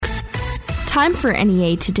Time for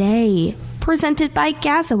NEA Today, presented by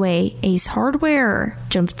Gazaway Ace Hardware.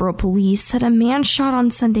 Jonesboro police said a man shot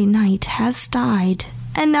on Sunday night has died,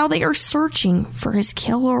 and now they are searching for his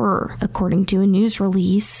killer. According to a news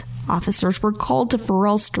release, officers were called to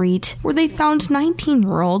Farrell Street, where they found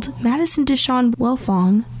 19-year-old Madison Deshawn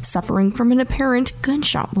Wilfong suffering from an apparent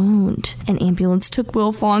gunshot wound. An ambulance took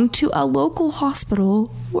Wilfong to a local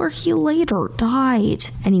hospital where he later died.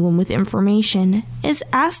 Anyone with information is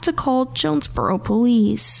asked to call Jonesboro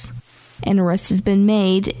Police. An arrest has been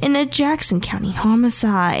made in a Jackson County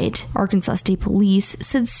homicide. Arkansas State Police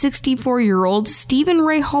said 64-year-old Stephen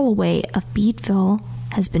Ray Holloway of Beatville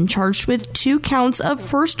has been charged with 2 counts of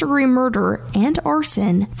first-degree murder and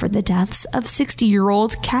arson for the deaths of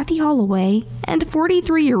 60-year-old Kathy Holloway and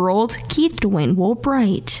 43-year-old Keith Dwayne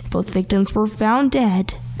Woolbright. Both victims were found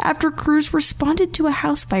dead after crews responded to a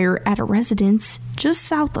house fire at a residence just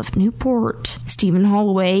south of Newport. Stephen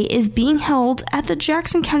Holloway is being held at the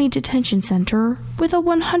Jackson County Detention Center with a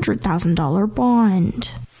 $100,000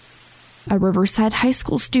 bond. A Riverside High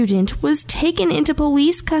School student was taken into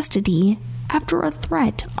police custody after a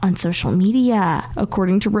threat on social media.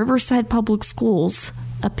 According to Riverside Public Schools,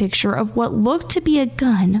 a picture of what looked to be a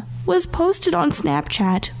gun was posted on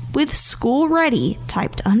Snapchat with "school ready"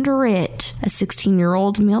 typed under it. A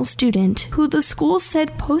 16-year-old male student who the school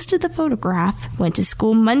said posted the photograph went to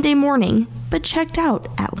school Monday morning but checked out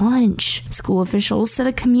at lunch. School officials said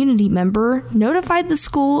a community member notified the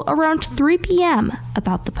school around 3 p.m.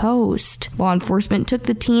 about the post. Law enforcement took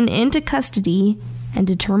the teen into custody and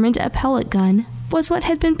determined a pellet gun was what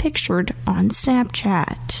had been pictured on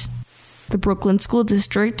Snapchat. The Brooklyn School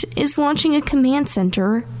District is launching a command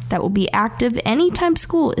center that will be active anytime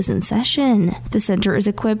school is in session. The center is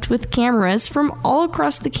equipped with cameras from all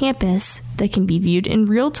across the campus that can be viewed in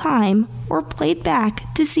real time or played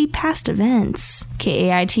back to see past events.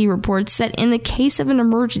 KAIT reports that in the case of an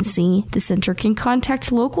emergency, the center can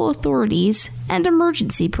contact local authorities and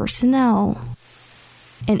emergency personnel.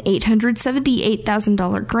 An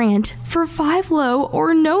 $878,000 grant for 5 low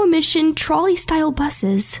or no emission trolley-style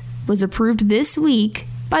buses was approved this week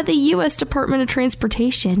by the U.S. Department of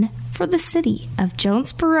Transportation for the city of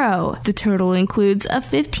Jonesboro. The total includes a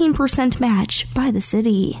 15% match by the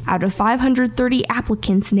city. Out of 530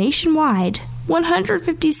 applicants nationwide,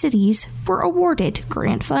 150 cities were awarded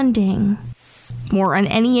grant funding. More on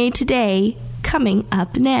NEA Today, coming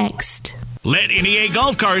up next. Let NEA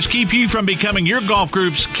Golf Cars keep you from becoming your golf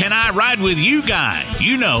group's "Can I Ride With You" guy.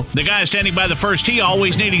 You know, the guy standing by the first tee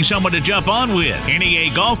always needing someone to jump on with. NEA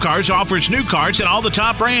Golf Cars offers new carts and all the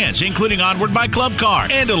top brands, including Onward by Club Car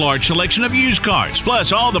and a large selection of used carts,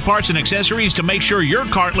 plus all the parts and accessories to make sure your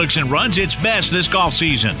cart looks and runs its best this golf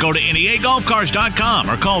season. Go to NEAGolfCars.com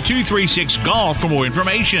or call 236-GOLF for more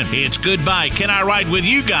information. It's goodbye, "Can I Ride With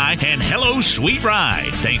You" guy, and hello, sweet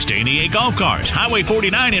ride. Thanks to NEA Golf Cars, Highway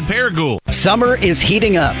 49 in Paragould. Summer is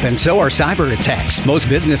heating up, and so are cyber attacks. Most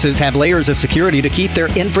businesses have layers of security to keep their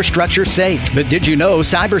infrastructure safe. But did you know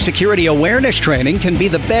cybersecurity awareness training can be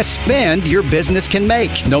the best spend your business can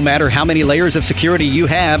make? No matter how many layers of security you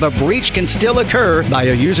have, a breach can still occur by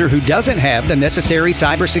a user who doesn't have the necessary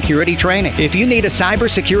cybersecurity training. If you need a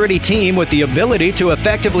cybersecurity team with the ability to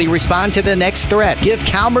effectively respond to the next threat, give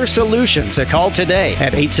Calmer Solutions a call today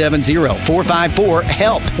at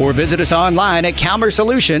 870-454-HELP or visit us online at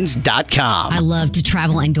calmersolutions.com. I love to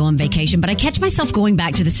travel and go on vacation, but I catch myself going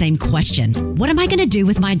back to the same question. What am I going to do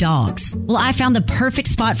with my dogs? Well, I found the perfect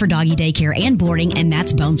spot for doggy daycare and boarding, and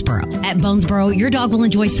that's Bonesboro. At Bonesboro, your dog will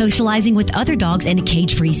enjoy socializing with other dogs in a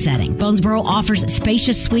cage-free setting. Bonesboro offers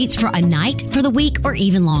spacious suites for a night, for the week, or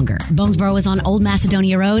even longer. Bonesboro is on Old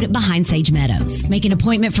Macedonia Road behind Sage Meadows. Make an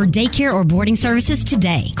appointment for daycare or boarding services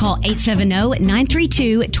today. Call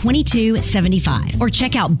 870-932-2275 or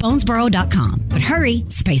check out bonesboro.com. But hurry,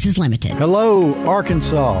 space is limited. Hello,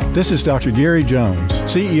 Arkansas. This is Dr. Gary Jones,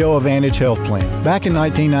 CEO of Vantage Health Plan. Back in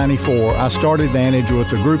 1994, I started Vantage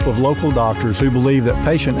with a group of local doctors who believe that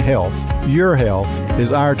patient health, your health,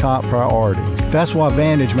 is our top priority. That's why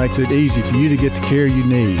Vantage makes it easy for you to get the care you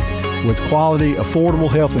need with quality, affordable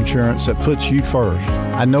health insurance that puts you first.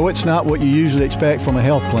 I know it's not what you usually expect from a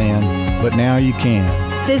health plan, but now you can.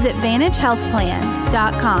 Visit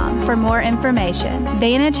VantageHealthPlan.com for more information.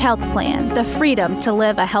 Vantage Health Plan, the freedom to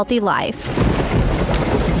live a healthy life.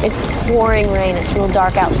 It's pouring rain. It's real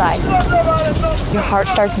dark outside. Your heart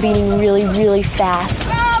starts beating really, really fast.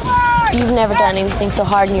 You've never done anything so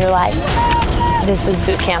hard in your life. This is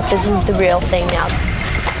boot camp. This is the real thing now.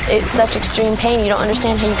 It's such extreme pain, you don't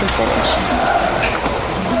understand how you can finish.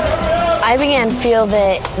 I began to feel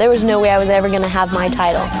that there was no way I was ever going to have my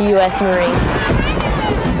title, U.S. Marine.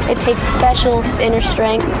 It takes special inner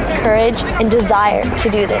strength, courage, and desire to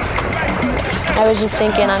do this. I was just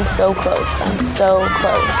thinking, I'm so close. I'm so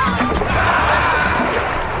close.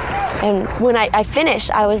 And when I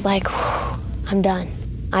finished, I was like, I'm done.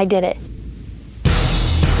 I did it.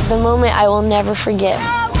 The moment I will never forget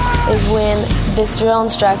is when this drill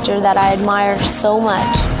instructor that I admire so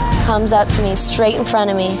much comes up to me straight in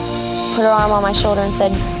front of me, put her arm on my shoulder and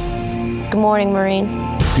said, "Good morning, Marine."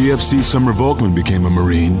 PFC Summer Volkman became a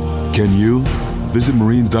Marine. Can you? Visit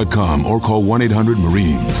Marines.com or call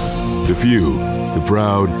 1-800-MARINES. The few, the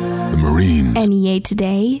proud, the Marines. NEA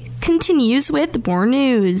Today continues with more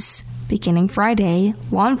news. Beginning Friday,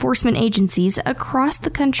 law enforcement agencies across the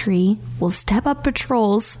country will step up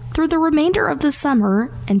patrols through the remainder of the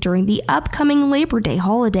summer and during the upcoming Labor Day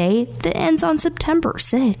holiday that ends on September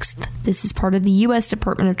 6th. This is part of the U.S.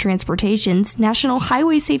 Department of Transportation's National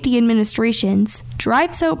Highway Safety Administration's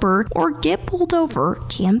Drive Sober or Get Pulled Over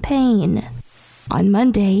campaign. On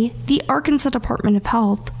Monday, the Arkansas Department of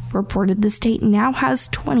Health reported the state now has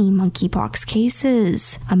 20 monkeypox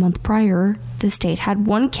cases. A month prior, the state had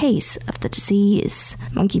 1 case of the disease.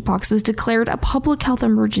 Monkeypox was declared a public health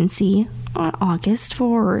emergency on August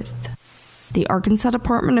 4th. The Arkansas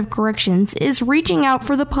Department of Corrections is reaching out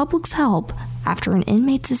for the public's help after an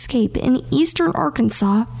inmate's escape in eastern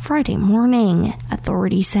Arkansas Friday morning.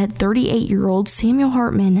 Authorities said 38-year-old Samuel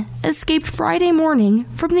Hartman escaped Friday morning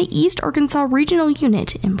from the East Arkansas Regional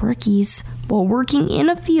Unit in Brookings while working in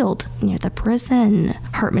a field near the prison.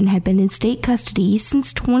 Hartman had been in state custody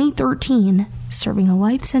since 2013, serving a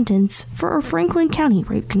life sentence for a Franklin County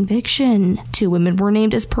rape conviction. 2 women were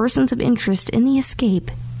named as persons of interest in the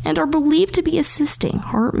escape and are believed to be assisting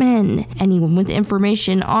Hartman. Anyone with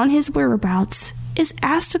information on his whereabouts is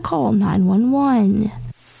asked to call 911.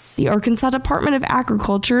 The Arkansas Department of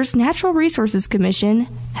Agriculture's Natural Resources Commission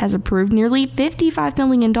has approved nearly $55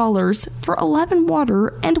 million for 11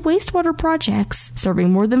 water and wastewater projects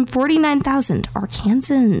serving more than 49,000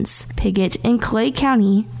 Arkansans. Piggott and Clay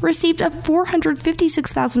County received a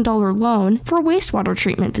 $456,000 loan for wastewater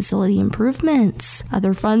treatment facility improvements.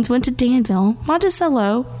 Other funds went to Danville,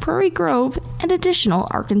 Monticello, Prairie Grove, and additional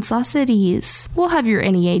Arkansas cities. We'll have your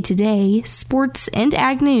NEA Today, sports, and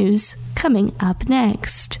ag news coming up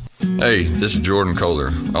next. Hey, this is Jordan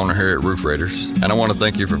Kohler, owner here at Roof Raiders, and I want to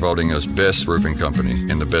thank you for voting us Best Roofing Company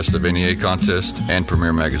in the Best of NEA contest and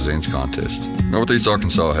Premier Magazine's contest. Northeast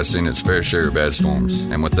Arkansas has seen its fair share of bad storms,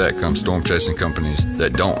 and with that comes storm-chasing companies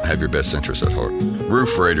that don't have your best interests at heart.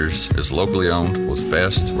 Roof Raiders is locally owned with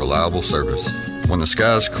fast, reliable service. When the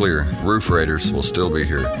sky is clear, Roof Raiders will still be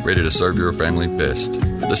here, ready to serve your family best.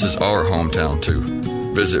 This is our hometown, too.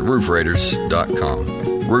 Visit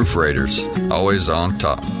roofraiders.com. Roof Raiders, always on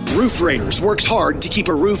top. Roof Raiders works hard to keep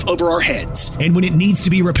a roof over our heads. And when it needs to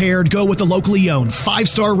be repaired, go with the locally owned,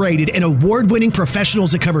 5-star rated, and award-winning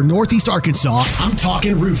professionals that cover Northeast Arkansas. I'm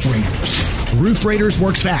talking Roof Raiders. Roof Raiders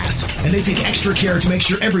works fast, and they take extra care to make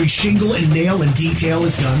sure every shingle and nail and detail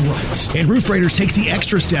is done right. And Roof Raiders takes the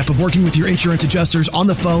extra step of working with your insurance adjusters on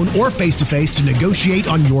the phone or face-to-face to negotiate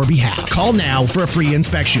on your behalf. Call now for a free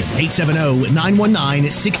inspection.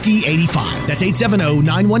 870-919-6085. That's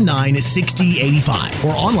 870-919-6085.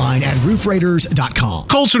 Or online at roofraiders.com.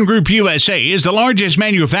 Colson Group USA is the largest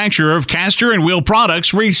manufacturer of caster and wheel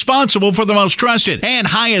products responsible for the most trusted and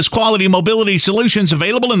highest quality mobility solutions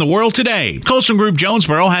available in the world today. Colson Group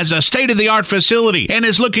Jonesboro has a state-of-the-art facility and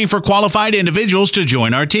is looking for qualified individuals to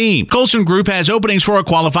join our team. Colson Group has openings for a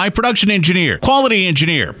qualified production engineer, quality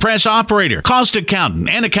engineer, press operator, cost accountant,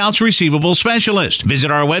 and accounts receivable specialist. Visit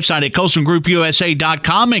our website at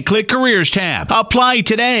colsongroupusa.com and click Careers tab. Apply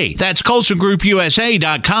today. That's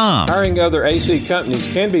colsongroupusa.com. Hiring other AC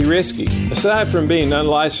companies can be risky. Aside from being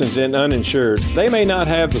unlicensed and uninsured, they may not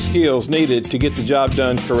have the skills needed to get the job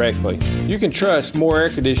done correctly. You can trust Moore Air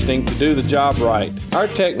Conditioning to do the job right. Our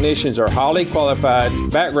technicians are highly qualified,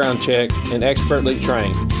 background checked, and expertly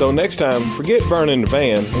trained. So next time, forget burning the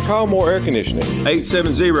van and call Moore Air Conditioning,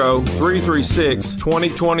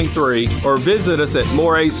 870-336-2023, or visit us at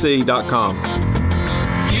mooreac.com.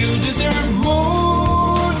 You deserve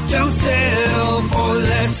more, don't settle for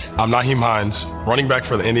less. I'm Naheem Hines, running back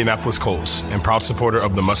for the Indianapolis Colts and proud supporter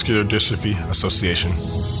of the Muscular Dystrophy Association.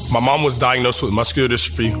 My mom was diagnosed with muscular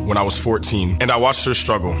dystrophy when I was 14, and I watched her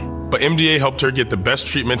struggle. but MDA helped her get the best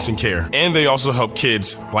treatments and care. And they also help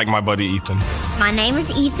kids like my buddy Ethan. My name is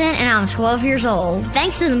Ethan, and I'm 12 years old.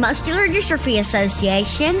 Thanks to the Muscular Dystrophy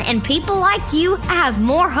Association and people like you, I have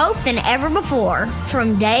more hope than ever before.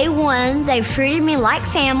 From day one, they've treated me like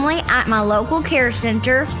family at my local care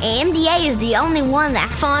center. MDA is the only one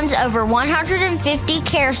that funds over 150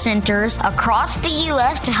 care centers across the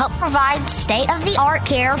U.S. to help provide state-of-the-art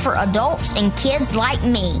care for adults and kids like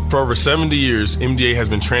me. For over 70 years, MDA has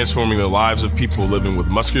been transforming the lives of people living with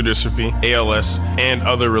muscular dystrophy, ALS, and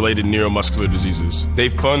other related neuromuscular diseases. They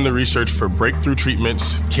fund the research for breakthrough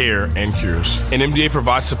treatments, care, and cures. And MDA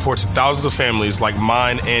provides support to thousands of families like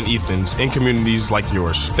mine and Ethan's in communities like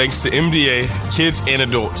yours. Thanks to MDA, kids and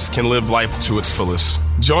adults can live life to its fullest.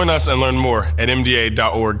 Join us and learn more at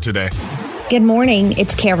MDA.org today. Good morning.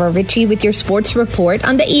 It's Kara Ritchie with your sports report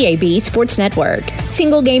on the EAB Sports Network.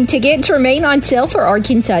 Single game tickets remain on sale for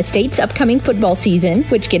Arkansas State's upcoming football season,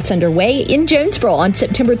 which gets underway in Jonesboro on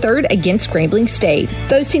September 3rd against Grambling State.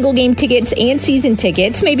 Both single game tickets and season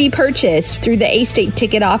tickets may be purchased through the A-State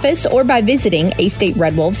ticket office or by visiting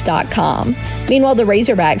astateredwolves.com. Meanwhile, the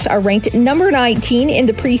Razorbacks are ranked number 19 in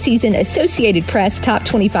the preseason Associated Press Top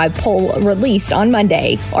 25 poll released on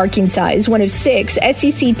Monday. Arkansas is one of 6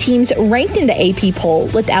 SEC teams ranked in the AP poll,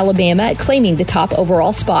 with Alabama claiming the top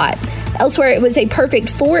overall spot. Elsewhere, it was a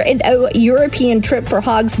perfect 4-0 European trip for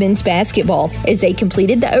Hogs men's basketball as they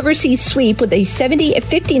completed the overseas sweep with a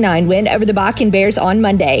 70-59 win over the Bakken Bears on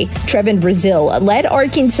Monday. Trevin Brazil led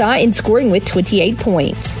Arkansas in scoring with 28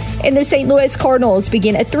 points. And the St. Louis Cardinals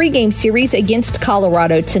begin a 3-game series against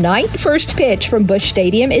Colorado tonight. First pitch from Busch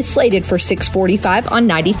Stadium is slated for 6:45 on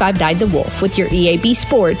 95.9 The Wolf. With your EAB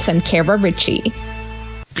Sports, I'm Kara Ritchie.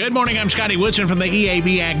 Good morning, I'm Scotty Woodson from the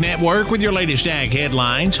EAB Ag Network with your latest ag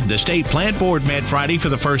headlines. The State Plant Board met Friday for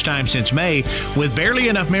the first time since May, with barely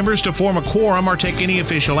enough members to form a quorum or take any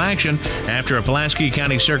official action after a Pulaski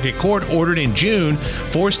County Circuit Court ordered in June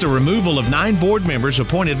forced the removal of 9 board members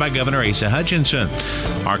appointed by Governor Asa Hutchinson.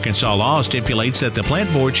 Arkansas law stipulates that the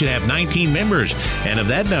Plant Board should have 19 members, and of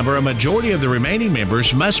that number, a majority of the remaining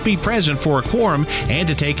members must be present for a quorum and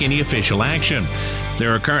to take any official action.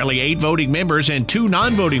 There are currently 8 voting members and 2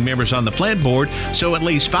 non-voting members on the Plant Board, so at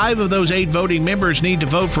least 5 of those 8 voting members need to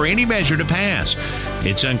vote for any measure to pass.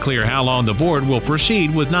 It's unclear how long the board will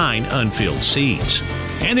proceed with 9 unfilled seats.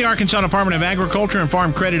 And the Arkansas Department of Agriculture and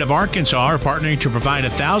Farm Credit of Arkansas are partnering to provide a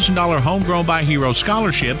 $1,000 Homegrown by Heroes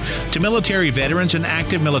scholarship to military veterans and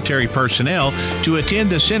active military personnel to attend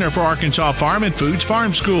the Center for Arkansas Farm and Foods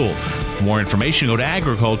Farm School. For more information, go to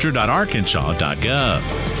agriculture.arkansas.gov.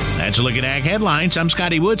 That's a look at Ag Headlines. I'm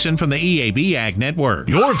Scotty Woodson from the EAB Ag Network.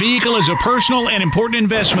 Your vehicle is a personal and important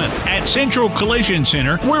investment. At Central Collision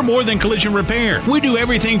Center, we're more than collision repair. We do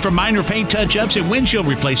everything from minor paint touch-ups and windshield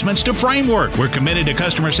replacements to framework. We're committed to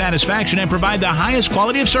customer satisfaction and provide the highest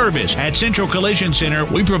quality of service. At Central Collision Center,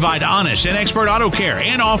 we provide honest and expert auto care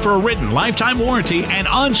and offer a written lifetime warranty and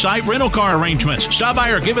on-site rental car arrangements. Stop by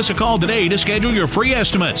or give us a call today to schedule your free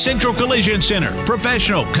estimate. Central Collision Center.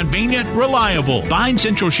 Professional, convenient, reliable. Behind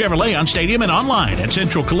Central Chevrolet on Stadium and online at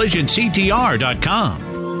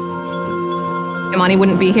centralcollisionctr.com. Imani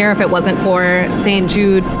wouldn't be here if it wasn't for St.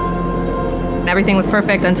 Jude. Everything was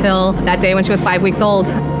perfect until that day when she was 5 weeks old.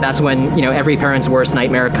 That's when, every parent's worst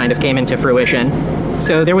nightmare kind of came into fruition.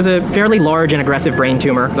 So there was a fairly large and aggressive brain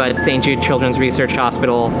tumor, but St. Jude Children's Research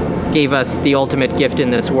Hospital gave us the ultimate gift in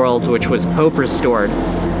this world, which was hope restored.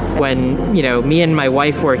 When, me and my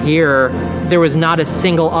wife were here, there was not a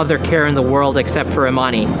single other care in the world except for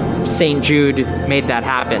Imani. St. Jude made that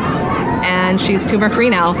happen. And she's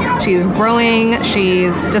tumor-free now. She's growing.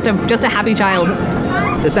 She's just a happy child.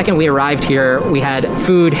 The second we arrived here, we had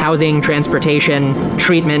food, housing, transportation,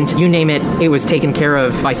 treatment, you name it, it was taken care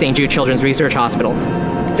of by St. Jude Children's Research Hospital.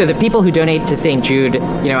 So the people who donate to St. Jude,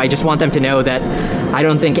 I just want them to know that I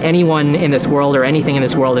don't think anyone in this world or anything in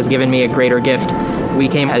this world has given me a greater gift. We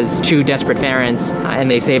came as 2 desperate parents, and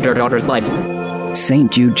they saved our daughter's life. St.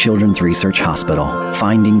 Jude Children's Research Hospital.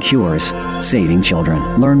 Finding cures, saving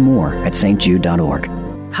children. Learn more at stjude.org.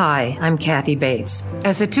 Hi, I'm Kathy Bates.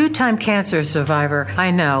 As a 2-time cancer survivor,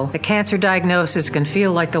 I know a cancer diagnosis can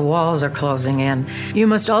feel like the walls are closing in. You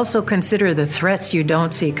must also consider the threats you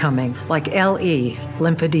don't see coming, like LE,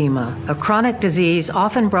 lymphedema, a chronic disease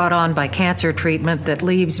often brought on by cancer treatment that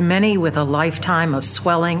leaves many with a lifetime of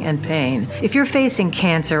swelling and pain. If you're facing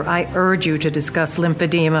cancer, I urge you to discuss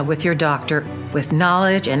lymphedema with your doctor. With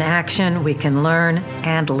knowledge and action, we can learn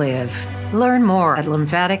and live. Learn more at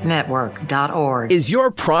lymphaticnetwork.org. Is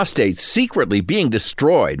your prostate secretly being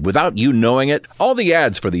destroyed without you knowing it? All the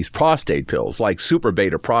ads for these prostate pills like Super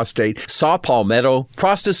Beta Prostate, Saw Palmetto,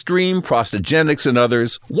 ProstaStream, Prostagenics, and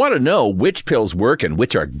others. Want to know which pills work and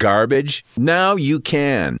which are garbage? Now you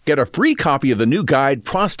can. Get a free copy of the new guide,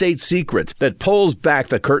 Prostate Secrets, that pulls back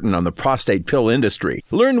the curtain on the prostate pill industry.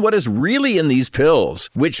 Learn what is really in these pills.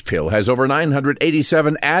 Which pill has over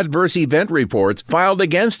 987 adverse event reports filed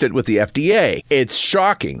against it with the FDA? It's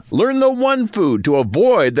shocking. Learn the one food to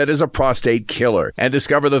avoid that is a prostate killer, and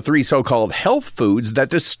discover the 3 so-called health foods that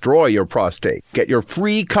destroy your prostate. Get your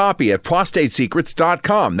free copy at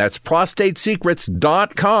prostatesecrets.com. That's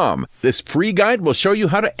prostatesecrets.com. This free guide will show you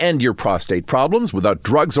how to end your prostate problems without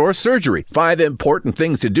drugs or surgery, 5 important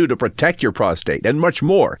things to do to protect your prostate, and much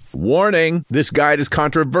more. Warning, this guide is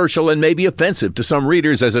controversial and may be offensive to some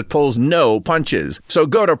readers as it pulls no punches. So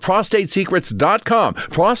go to prostatesecrets.com.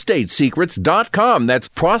 prostatesecrets.com. That's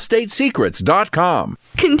prostatesecrets.com.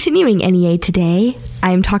 Continuing NEA Today,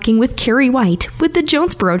 I am talking with Carrie White with the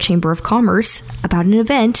Jonesboro Chamber of Commerce about an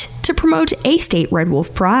event to promote A-State Red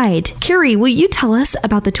Wolf Pride. Carrie, will you tell us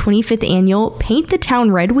about the 25th annual Paint the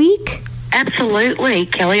Town Red Week? Absolutely,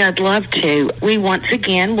 Kelly, I'd love to. We once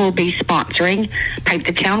again will be sponsoring Paint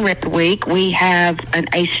the Town Red Week. We have an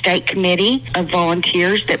A-State committee of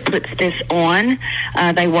volunteers that puts this on.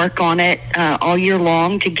 They work on it all year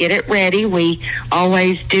long to get it ready. We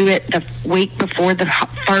always do it the week before the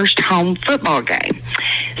first home football game.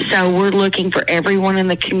 So we're looking for everyone in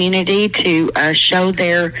the community to show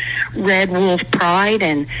their Red Wolf pride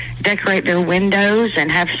and decorate their windows and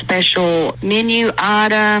have special menu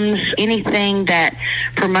items, anything that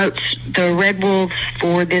promotes the Red Wolves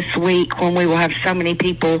for this week when we will have so many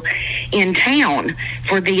people in town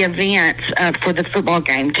for the events for the football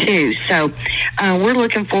game too. So we're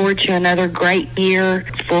looking forward to another great year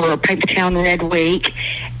for Paint the Town Red Week.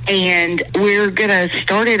 And we're going to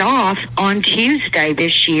start it off on Tuesday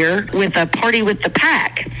this year with a party with the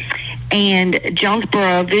pack. And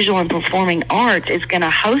Jonesboro Visual and Performing Arts is going to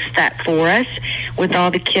host that for us with all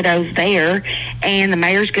the kiddos there. And the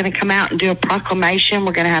mayor's going to come out and do a proclamation.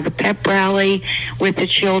 We're going to have a pep rally with the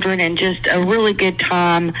children and just a really good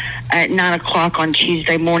time at 9 o'clock on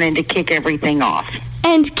Tuesday morning to kick everything off.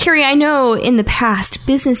 And Carrie, I know in the past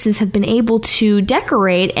businesses have been able to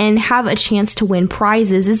decorate and have a chance to win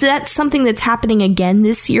prizes. Is that something that's happening again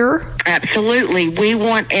this year? Absolutely. We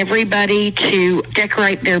want everybody to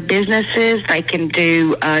decorate their businesses. They can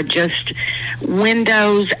do just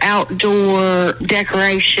windows, outdoor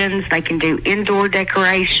decorations. They can do indoor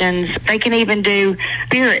decorations. They can even do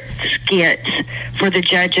spirit skits for the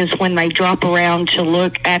judges when they drop around to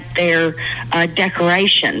look at their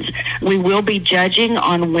decorations. We will be judging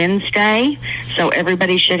on Wednesday, so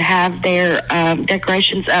everybody should have their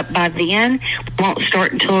decorations up by then. We won't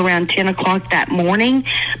start until around 10 o'clock that morning,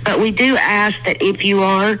 but we do ask that if you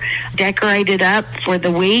are decorated up for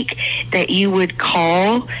the week, that you would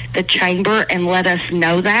call the chamber and let us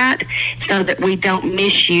know that so that we don't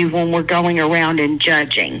miss you when we're going around and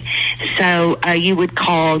judging. So you would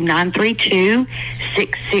call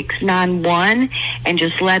 932-6691 and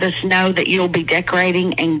just let us know that you'll be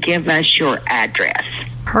decorating and give us your address.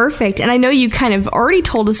 Perfect. And I know you kind of already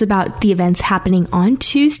told us about the events happening on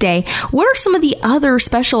Tuesday. What are some of the other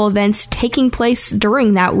special events taking place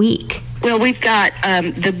during that week? Well, we've got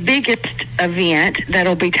the biggest event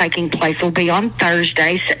that'll be taking place will be on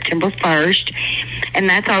Thursday, September 1st, and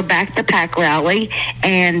that's our Back the Pack rally,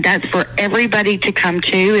 and that's for everybody to come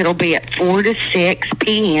to. It'll be at 4 to 6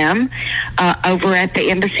 p.m. Over at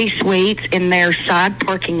the Embassy Suites in their side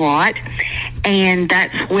parking lot. And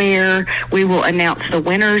that's where we will announce the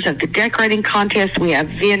winners of the decorating contest. We have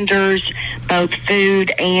vendors, both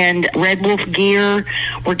food and Red Wolf gear.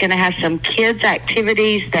 We're going to have some kids'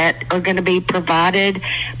 activities that are going to be provided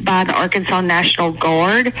by the Arkansas National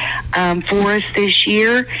Guard for us this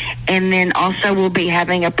year. And then also we'll be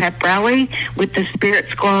having a pep rally with the Spirit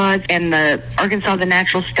Squads and the Arkansas the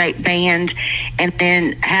Natural State Band. And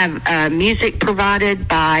then have music provided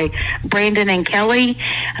by Brandon and Kelly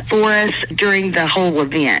for us during the whole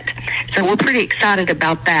event. So we're pretty excited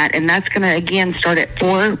about that, and that's going to again start at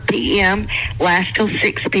 4 p.m., last till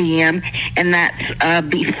 6 p.m., and that's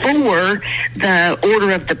before the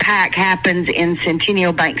Order of the Pack happens in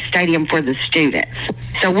Centennial Bank Stadium for the students.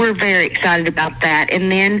 So we're very excited about that.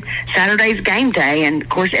 And then Saturday's game day, and of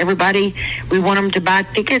course everybody, we want them to buy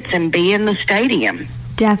tickets and be in the stadium.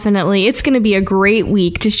 Definitely. It's going to be a great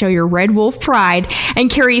week to show your Red Wolf pride. And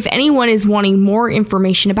Carrie, if anyone is wanting more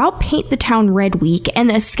information about Paint the Town Red Week and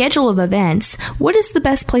the schedule of events, what is the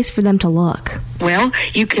best place for them to look? Well,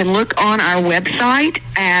 you can look on our website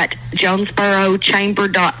at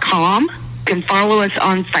jonesborochamber.com. You can follow us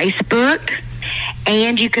on Facebook.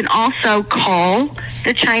 And you can also call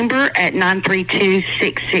the Chamber at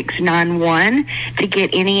 932-6691 to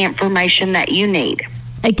get any information that you need.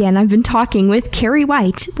 Again, I've been talking with Carrie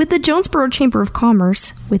White with the Jonesboro Chamber of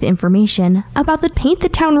Commerce with information about the Paint the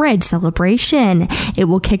Town Red celebration. It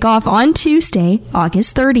will kick off on Tuesday,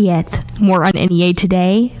 August 30th. More on NEA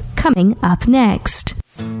Today coming up next.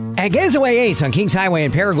 At Gazaway Ace on Kings Highway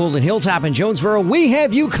in Paragould and Hilltop in Jonesboro, we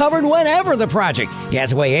have you covered whenever the project.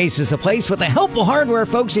 Gazaway Ace is the place with the helpful hardware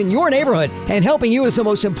folks in your neighborhood, and helping you is the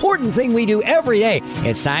most important thing we do every day.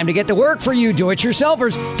 It's time to get to work for you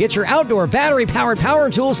do-it-yourselfers. Get your outdoor battery-powered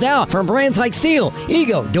power tools now from brands like Stihl,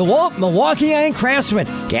 Ego, DeWalt, Milwaukee, and Craftsman.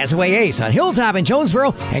 Gazaway Ace on Hilltop in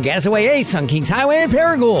Jonesboro and Gazaway Ace on Kings Highway in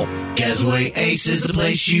Paragould. Gazaway Ace is the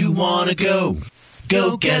place you want to go.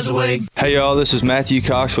 Go Gazaway. Hey y'all, this is Matthew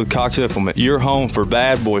Cox with Cox Implement, your home for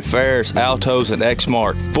Bad Boy, Ferris, Altos, and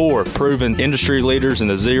Exmark, 4 proven industry leaders in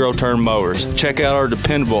the zero-turn mowers. Check out our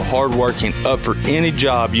dependable, hard-working, up for any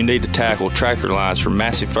job you need to tackle tractor lines from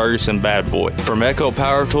Massey Ferguson Bad Boy. From Echo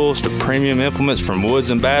Power Tools to premium implements from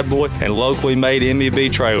Woods and Bad Boy and locally made MEB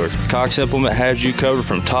trailers, Cox Implement has you covered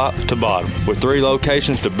from top to bottom with 3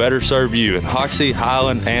 locations to better serve you in Hoxie,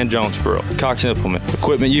 Highland, and Jonesboro. Cox Implement,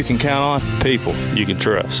 equipment you can count on, people you can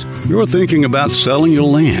trust. You're thinking about selling your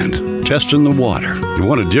land, testing the water. You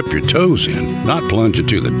want to dip your toes in, not plunge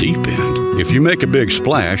into the deep end. If you make a big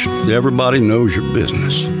splash, everybody knows your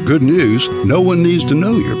business. Good news, no one needs to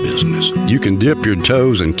know your business. You can dip your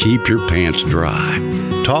toes and keep your pants dry.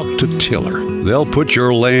 Talk to Tiller. They'll put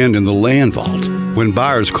your land in the land vault. When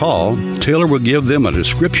buyers call, Tiller will give them a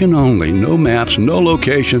description only, no maps, no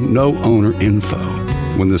location, no owner info.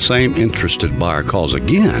 When the same interested buyer calls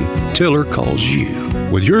again, Tiller calls you.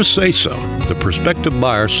 With your say-so, the prospective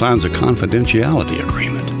buyer signs a confidentiality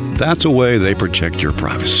agreement. That's a way they protect your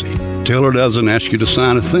privacy. Tiller doesn't ask you to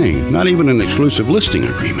sign a thing, not even an exclusive listing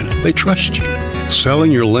agreement. They trust you.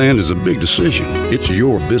 Selling your land is a big decision. It's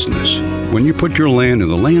your business. When you put your land in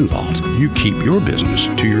the land vault, you keep your business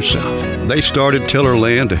to yourself. They started Tiller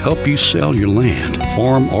Land to help you sell your land,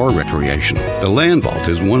 farm or recreational. The land vault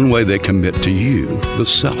is one way they commit to you, the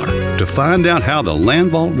seller. To find out how the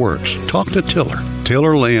land vault works, talk to Tiller.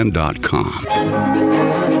 TillerLand.com.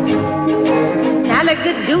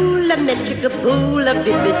 Salagadoola, metricaboola,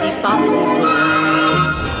 bibbidi-bobbidi-boo.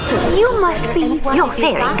 You must be your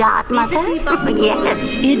fairy godmother. Yes.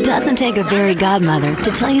 It doesn't take a fairy godmother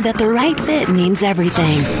to tell you that the right fit means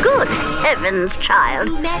everything. Good heavens, child.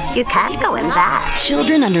 You can't go in that.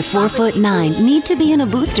 Children under 4'9" need to be in a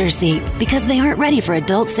booster seat because they aren't ready for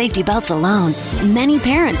adult safety belts alone. Many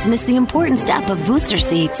parents miss the important step of booster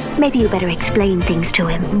seats. Maybe you better explain things to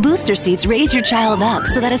him. Booster seats raise your child up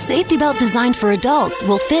so that a safety belt designed for adults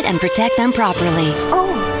will fit and protect them properly. Oh,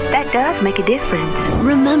 that does make a difference.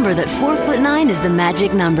 Remember that 4'9" is the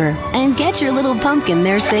magic number, and get your little pumpkin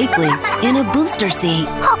there safely in a booster seat.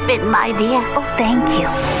 Hop in, my dear. Oh, thank you.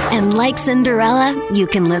 And like Cinderella, you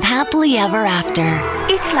can live happily ever after.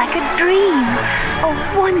 It's like a dream. A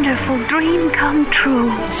wonderful dream come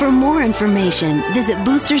true. For more information, visit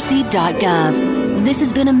boosterseat.gov. This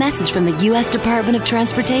has been a message from the U.S. Department of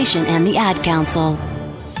Transportation and the Ad Council.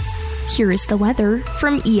 Here is the weather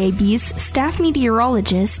from EAB's staff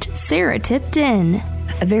meteorologist, Sarah Tipton.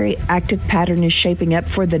 A very active pattern is shaping up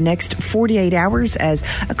for the next 48 hours as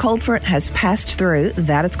a cold front has passed through.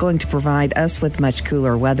 That is going to provide us with much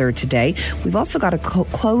cooler weather today. We've also got a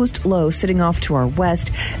closed low sitting off to our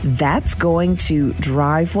west. That's going to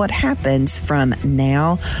drive what happens from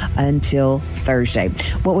now until Thursday.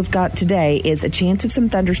 What we've got today is a chance of some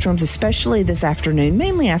thunderstorms, especially this afternoon,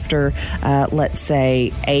 mainly after, let's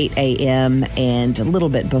say, 8 a.m. and a little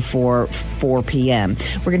bit before 4 p.m.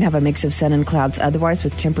 We're going to have a mix of sun and clouds otherwise,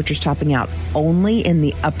 with temperatures topping out only in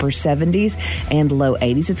the upper 70s and low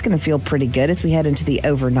 80s. It's going to feel pretty good as we head into the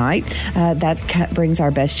overnight. That brings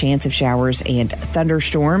our best chance of showers and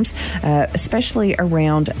thunderstorms, especially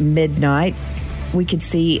around midnight. we could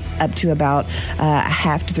see up to about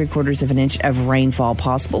half to 3/4 of an inch of rainfall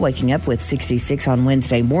possible, waking up with 66 on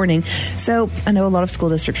Wednesday morning. So I know a lot of school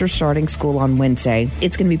districts are starting school on Wednesday.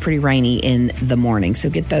 It's going to be pretty rainy in the morning, so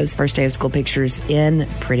get those first day of school pictures in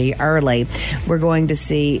pretty early. We're going to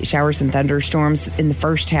see showers and thunderstorms in the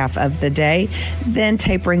first half of the day, then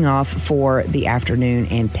tapering off for the afternoon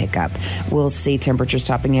and pickup. We'll see temperatures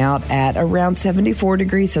topping out at around 74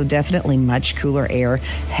 degrees, so definitely much cooler air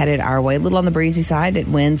headed our way. A little on the breezy side. It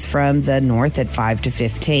winds from the north at 5 to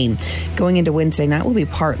 15. Going into Wednesday night will be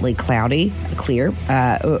partly cloudy,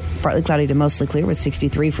 partly cloudy to mostly clear with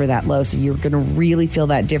 63 for that low, so you're going to really feel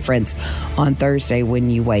that difference on Thursday when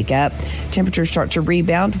you wake up. Temperatures start to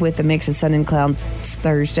rebound with a mix of sun and clouds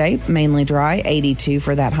Thursday, mainly dry, 82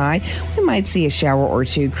 for that high. We might see a shower or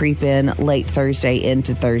two creep in late Thursday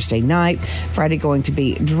into Thursday night. Friday going to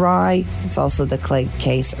be dry. It's also the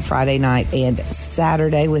case Friday night and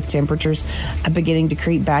Saturday, with temperatures beginning to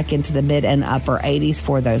creep back into the mid and upper 80s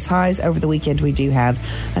for those highs. Over the weekend, we do have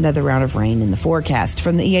another round of rain in the forecast.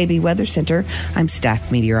 From the EAB Weather Center, I'm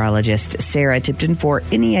staff meteorologist Sarah Tipton for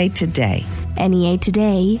NEA Today. NEA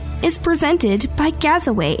Today is presented by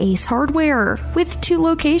Gazaway Ace Hardware with 2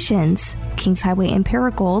 locations, Kings Highway in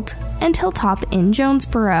Paragould and Hilltop in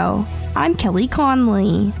Jonesboro. I'm Kelly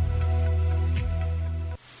Conley.